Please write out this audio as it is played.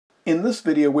In this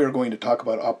video, we are going to talk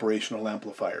about operational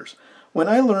amplifiers. When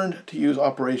I learned to use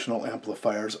operational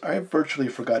amplifiers, I virtually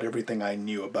forgot everything I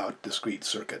knew about discrete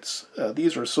circuits.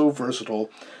 These are so versatile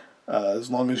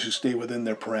as long as you stay within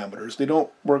their parameters. They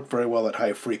don't work very well at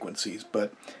high frequencies,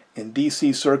 but in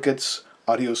DC circuits,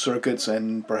 audio circuits,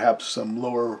 and perhaps some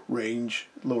lower range,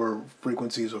 lower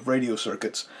frequencies of radio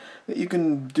circuits, you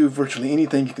can do virtually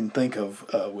anything you can think of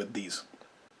with these.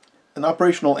 An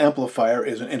operational amplifier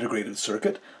is an integrated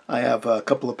circuit. I have a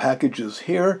couple of packages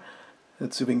here.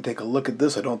 Let's see if we can take a look at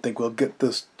this. I don't think we'll get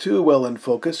this too well in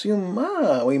focus.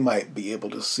 We might be able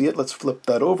to see it. Let's flip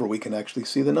that over. We can actually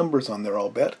see the numbers on there, I'll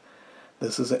bet.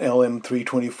 This is an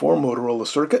LM324 Motorola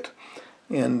circuit.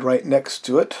 And right next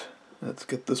to it, let's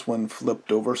get this one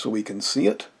flipped over so we can see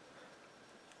it.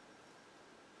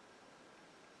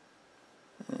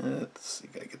 Let's see,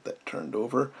 gotta get that turned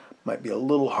over. Might be a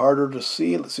little harder to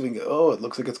see. Let's see if we can get, oh, it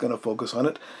looks like it's going to focus on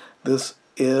it. This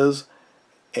is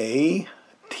a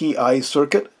TI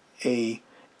circuit, a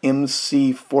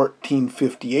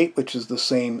MC1458, which is the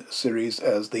same series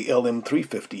as the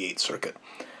LM358 circuit.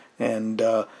 And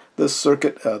this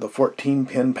circuit, the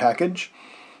 14-pin package,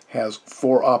 has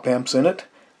 4 op-amps in it,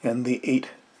 and the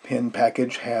 8-pin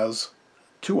package has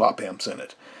 2 op-amps in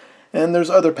it. And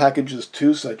there's other packages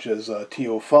too, such as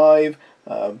TO5,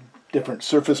 different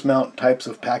surface mount types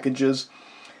of packages,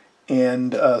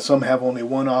 and some have only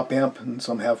 1 op-amp and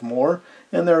some have more,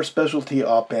 and there are specialty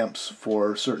op-amps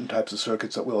for certain types of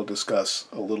circuits that we'll discuss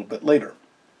a little bit later.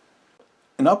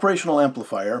 An operational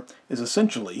amplifier is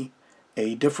essentially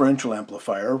a differential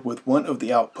amplifier with one of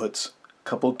the outputs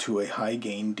coupled to a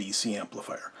high-gain DC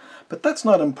amplifier. But that's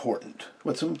not important.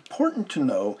 What's important to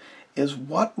know is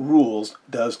what rules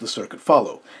does the circuit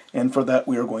follow, and for that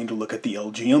we are going to look at the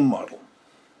LGM model.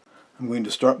 I'm going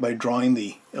to start by drawing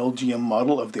the LGM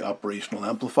model of the operational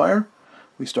amplifier.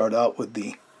 We start out with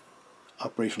the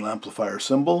operational amplifier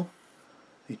symbol,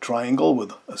 a triangle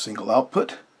with a single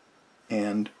output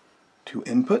and 2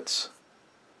 inputs.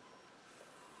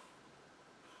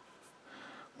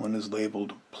 One is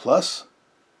labeled plus,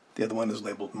 the other one is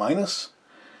labeled minus.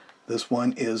 This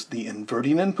one is the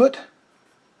inverting input.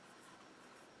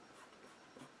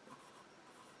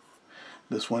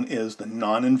 This one is the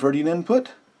non-inverting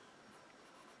input.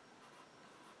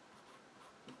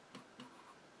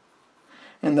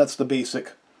 And that's the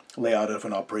basic layout of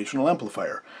an operational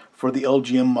amplifier. For the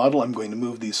LGM model, I'm going to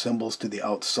move these symbols to the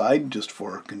outside just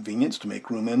for convenience to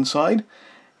make room inside.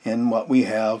 And what we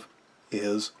have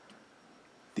is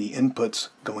the inputs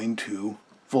going to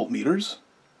voltmeters.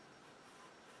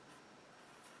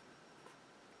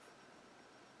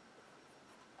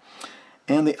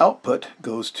 And the output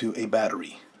goes to a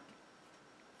battery.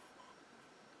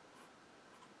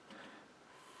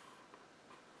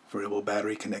 Variable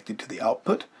battery connected to the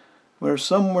output, where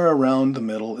somewhere around the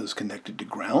middle is connected to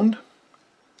ground.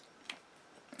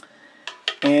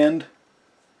 And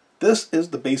this is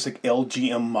the basic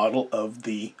LGM model of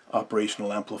the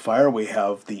operational amplifier. We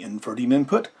have the inverting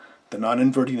input, the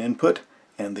non-inverting input,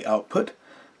 and the output.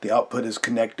 The output is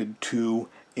connected to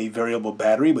a variable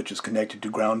battery, which is connected to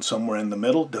ground somewhere in the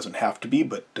middle. Doesn't have to be,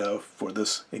 but for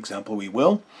this example we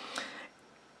will.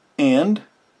 And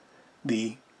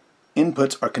the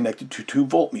inputs are connected to 2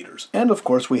 voltmeters. And of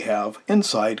course we have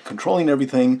inside, controlling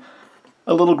everything,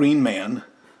 a little green man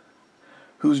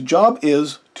whose job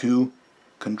is to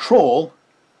control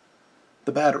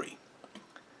the battery.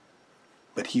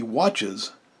 But he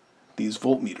watches these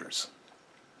voltmeters.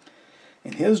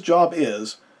 And his job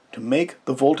is to make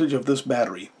the voltage of this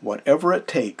battery whatever it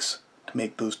takes to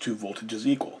make those 2 voltages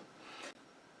equal.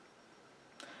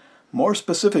 More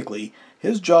specifically,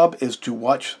 his job is to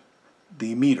watch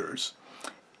the meters,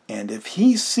 and if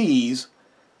he sees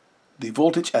the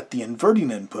voltage at the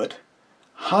inverting input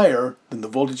higher than the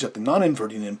voltage at the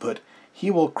non-inverting input,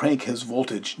 he will crank his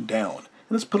voltage down. And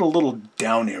let's put a little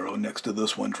down arrow next to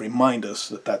this one to remind us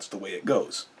that that's the way it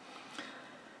goes.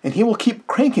 And he will keep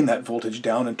cranking that voltage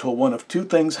down until one of 2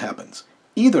 things happens.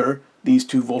 Either these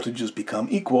 2 voltages become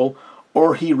equal,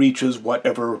 or he reaches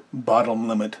whatever bottom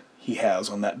limit he has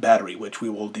on that battery, which we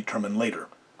will determine later.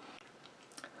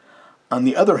 On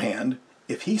the other hand,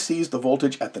 if he sees the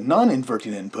voltage at the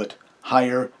non-inverting input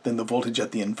higher than the voltage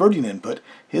at the inverting input,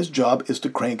 his job is to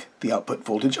crank the output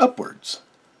voltage upwards.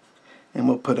 And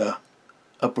we'll put a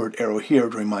upward arrow here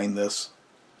to remind us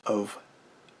of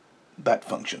that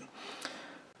function.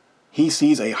 He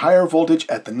sees a higher voltage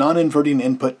at the non-inverting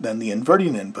input than the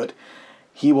inverting input.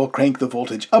 He will crank the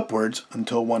voltage upwards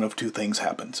until one of 2 things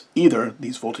happens. Either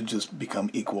these voltages become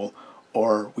equal,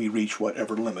 or we reach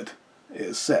whatever limit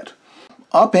is set.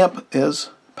 Op-amp is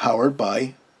powered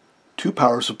by two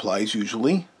power supplies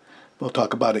usually. We'll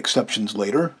talk about exceptions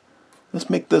later. Let's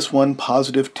make this one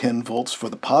positive 10 volts for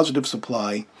the positive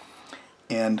supply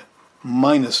and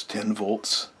minus 10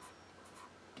 volts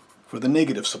for the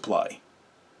negative supply.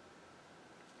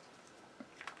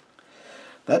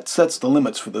 That sets the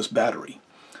limits for this battery.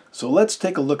 So let's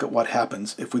take a look at what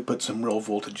happens if we put some real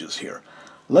voltages here.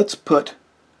 Let's put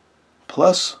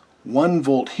plus 1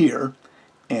 volt here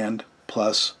and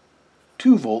plus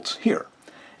 2 volts here,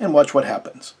 and watch what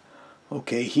happens.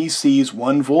 Okay, he sees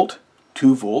 1 volt,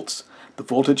 2 volts. The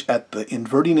voltage at the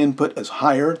inverting input is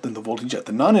higher than the voltage at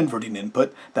the non-inverting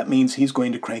input. That means he's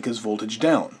going to crank his voltage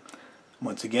down.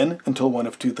 Once again, until one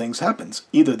of two things happens.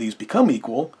 Either these become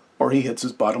equal, or he hits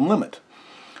his bottom limit.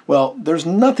 Well, there's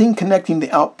nothing connecting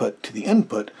the output to the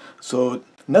input, so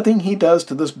nothing he does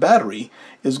to this battery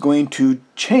is going to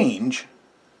change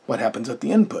what happens at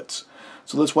the inputs.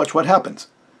 So let's watch what happens.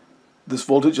 This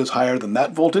voltage is higher than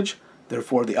that voltage,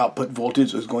 therefore the output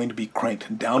voltage is going to be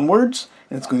cranked downwards,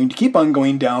 and it's going to keep on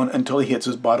going down until he hits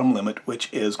his bottom limit,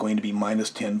 which is going to be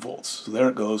minus 10 volts. So there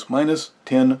it goes, minus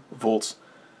 10 volts.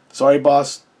 Sorry,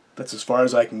 boss, that's as far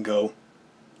as I can go.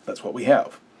 That's what we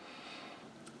have.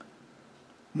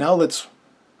 Now let's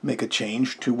make a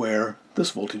change to where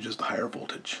this voltage is the higher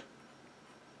voltage.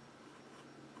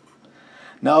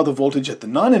 Now the voltage at the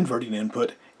non-inverting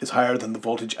input is higher than the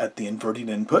voltage at the inverting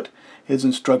input. His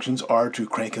instructions are to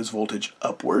crank his voltage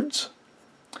upwards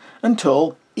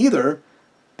until either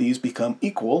these become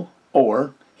equal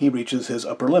or he reaches his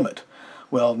upper limit.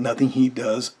 Well, nothing he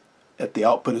does at the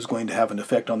output is going to have an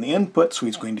effect on the input, so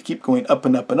he's going to keep going up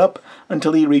and up and up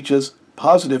until he reaches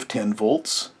positive 10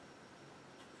 volts.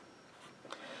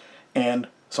 And,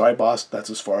 sorry boss, that's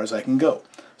as far as I can go.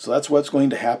 So that's what's going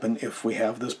to happen if we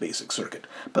have this basic circuit.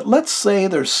 But let's say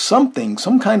there's some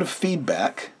kind of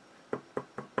feedback.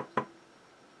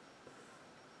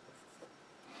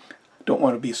 Don't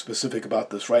want to be specific about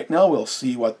this right now. We'll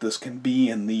see what this can be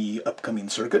in the upcoming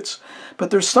circuits. But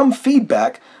there's some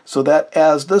feedback so that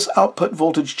as this output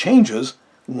voltage changes,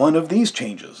 one of these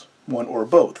changes, one or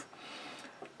both.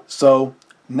 So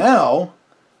now,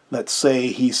 let's say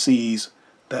he sees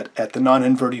that at the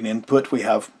non-inverting input we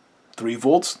have 3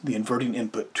 volts, the inverting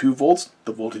input 2 volts,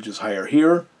 the voltage is higher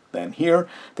here than here,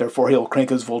 therefore he'll crank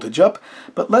his voltage up.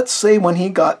 But let's say when he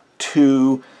got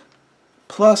to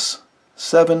plus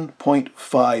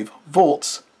 7.5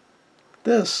 volts,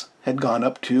 this had gone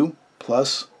up to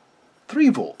plus 3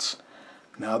 volts.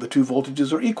 Now the two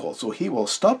voltages are equal, so he will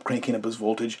stop cranking up his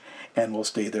voltage and will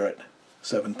stay there at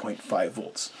 7.5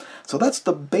 volts. So that's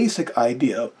the basic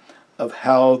idea of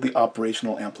how the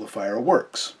operational amplifier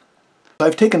works.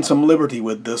 I've taken some liberty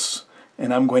with this,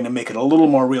 and I'm going to make it a little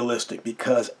more realistic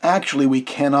because actually we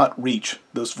cannot reach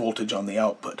this voltage on the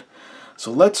output.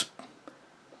 So let's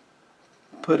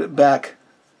put it back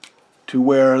to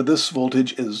where this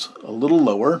voltage is a little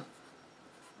lower.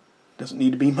 Doesn't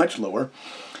need to be much lower.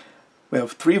 We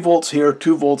have 3 volts here,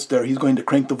 2 volts there. He's going to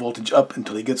crank the voltage up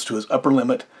until he gets to his upper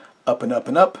limit, up and up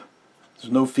and up.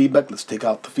 There's no feedback. Let's take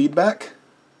out the feedback.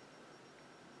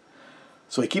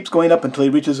 So he keeps going up until he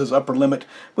reaches his upper limit,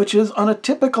 which is on a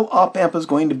typical op-amp is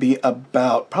going to be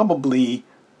about probably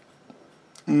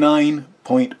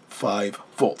 9.5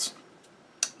 volts.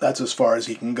 That's as far as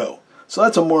he can go. So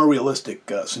that's a more realistic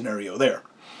scenario there.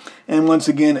 And once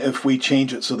again, if we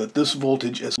change it so that this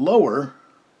voltage is lower,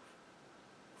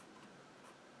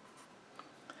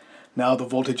 now the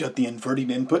voltage at the inverting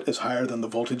input is higher than the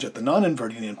voltage at the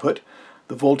non-inverting input.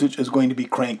 The voltage is going to be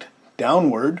cranked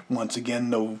downward. Once again,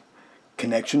 no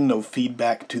connection, no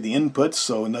feedback to the inputs,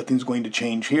 so nothing's going to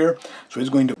change here. So he's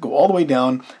going to go all the way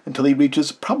down until he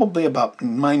reaches probably about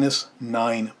minus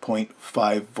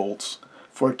 9.5 volts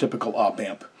for a typical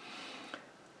op-amp.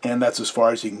 And that's as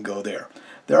far as you can go there.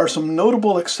 There are some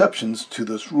notable exceptions to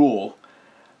this rule.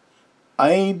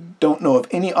 I don't know of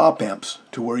any op-amps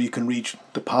to where you can reach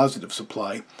the positive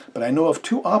supply, but I know of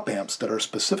 2 op-amps that are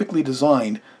specifically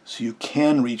designed so you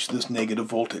can reach this negative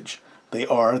voltage. They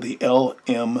are the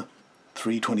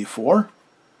LM324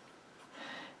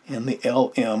 and the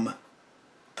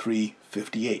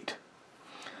LM358.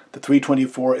 The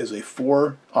 324 is a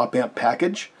 4 op-amp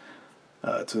package.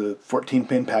 It's a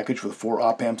 14-pin package with 4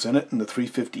 op-amps in it, and the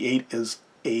 358 is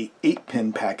a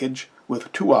 8-pin package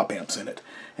with 2 op-amps in it.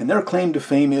 And their claim to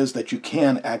fame is that you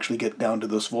can actually get down to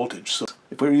this voltage. So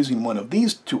if we're using one of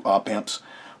these 2 op-amps,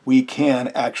 we can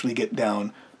actually get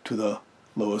down to the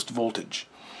lowest voltage.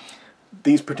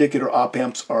 These particular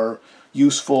op-amps are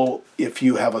useful if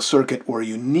you have a circuit where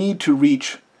you need to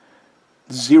reach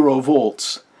 0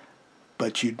 volts,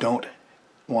 but you don't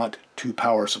want 2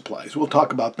 power supplies. We'll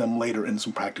talk about them later in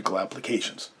some practical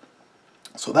applications.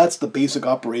 So that's the basic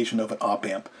operation of an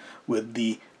op-amp with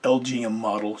the LGM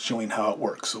model showing how it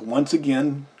works. So once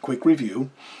again, quick review.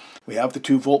 We have the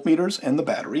 2 voltmeters and the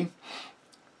battery.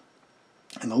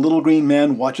 And the little green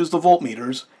man watches the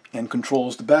voltmeters and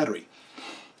controls the battery.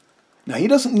 Now he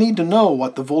doesn't need to know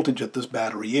what the voltage at this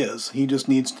battery is. He just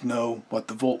needs to know what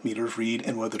the voltmeters read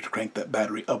and whether to crank that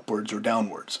battery upwards or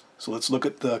downwards. So let's look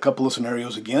at a couple of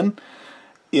scenarios again.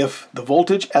 If the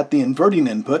voltage at the inverting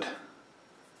input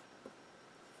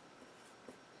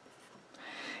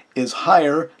is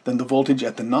higher than the voltage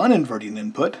at the non-inverting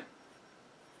input,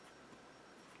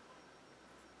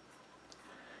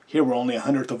 here we're only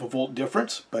 1/100 of a volt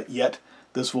difference, but yet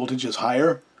this voltage is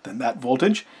higher than that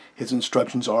voltage. His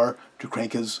instructions are to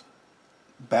crank his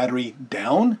battery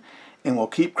down, and we'll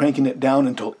keep cranking it down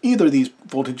until either these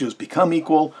voltages become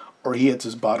equal or he hits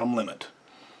his bottom limit.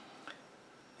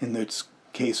 In this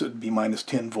case it would be minus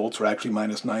 10 volts, or actually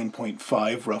minus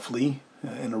 9.5 roughly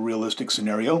in a realistic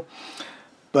scenario.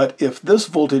 But if this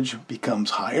voltage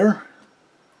becomes higher,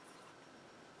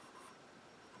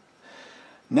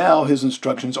 now his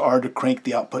instructions are to crank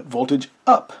the output voltage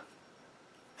up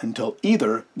until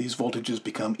either these voltages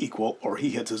become equal or he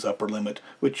hits his upper limit,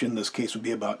 which in this case would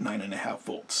be about 9.5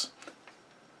 volts.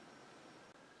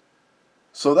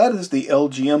 So that is the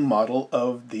LGM model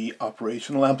of the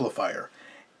operational amplifier.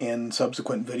 In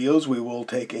subsequent videos we will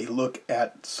take a look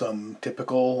at some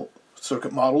typical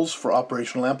circuit models for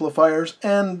operational amplifiers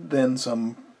and then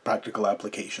some practical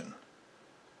application.